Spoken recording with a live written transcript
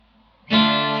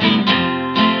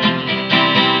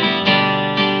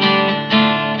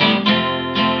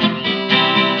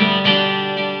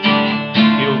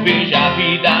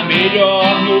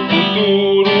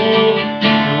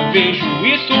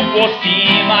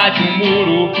verdade um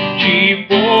muro de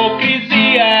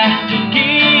hipocrisia que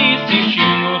insiste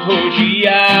nos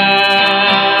rodear.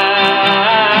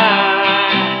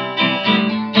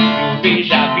 Eu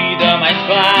vejo a vida mais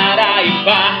clara e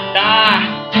farta,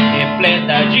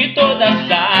 repleta de toda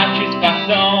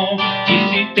satisfação, que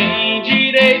se tem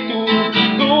direito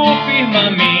do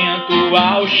firmamento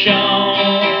ao chão.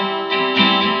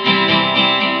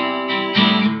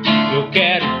 Eu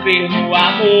quero crer no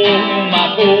amor, numa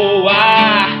boa,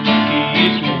 que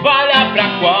isso valha pra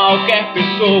qualquer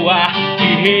pessoa, e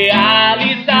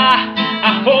realizar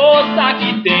a força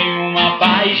que tem uma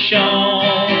paixão.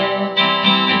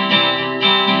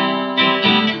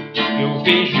 Eu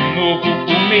vejo um novo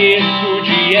começo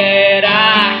de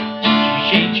era, de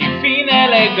gente fina,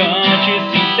 elegante,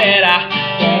 sincera,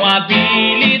 com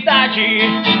habilidade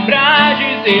pra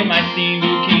dizer mais sim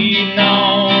do que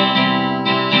não.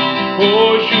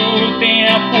 Hoje o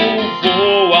tempo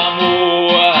voa,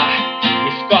 amor,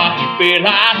 escorre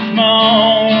pelas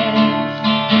mãos,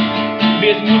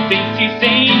 mesmo sem se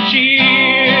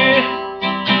sentir,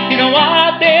 e não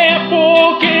há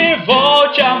tempo que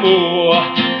volte, amor.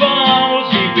 Vamos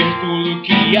viver tudo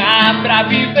que há pra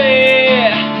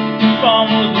viver,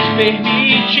 vamos nos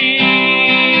permitir.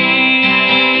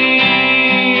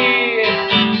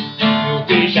 Eu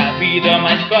vejo a vida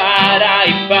mais clara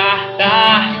e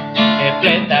farta,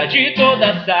 repleta de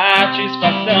toda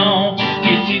satisfação,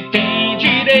 que se tem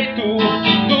direito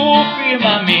do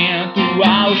firmamento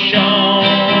ao chão.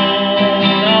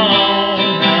 Não,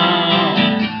 não,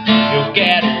 eu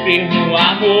quero crer no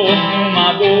amor,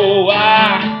 numa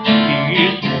boa, que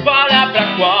isso valha pra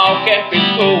qualquer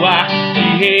pessoa,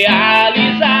 e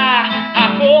realizar a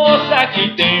força que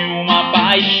tem uma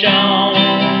paixão.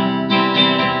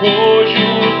 Hoje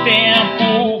o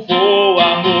tempo voa,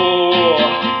 amor,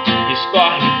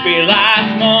 escorre pelas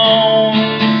mãos,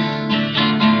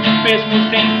 mesmo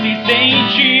sem se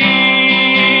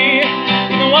sentir,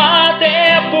 e não há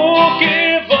tempo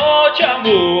que volte,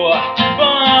 amor.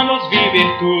 Vamos viver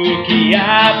tudo que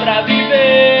há pra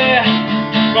viver,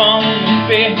 vamos nos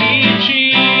permitir.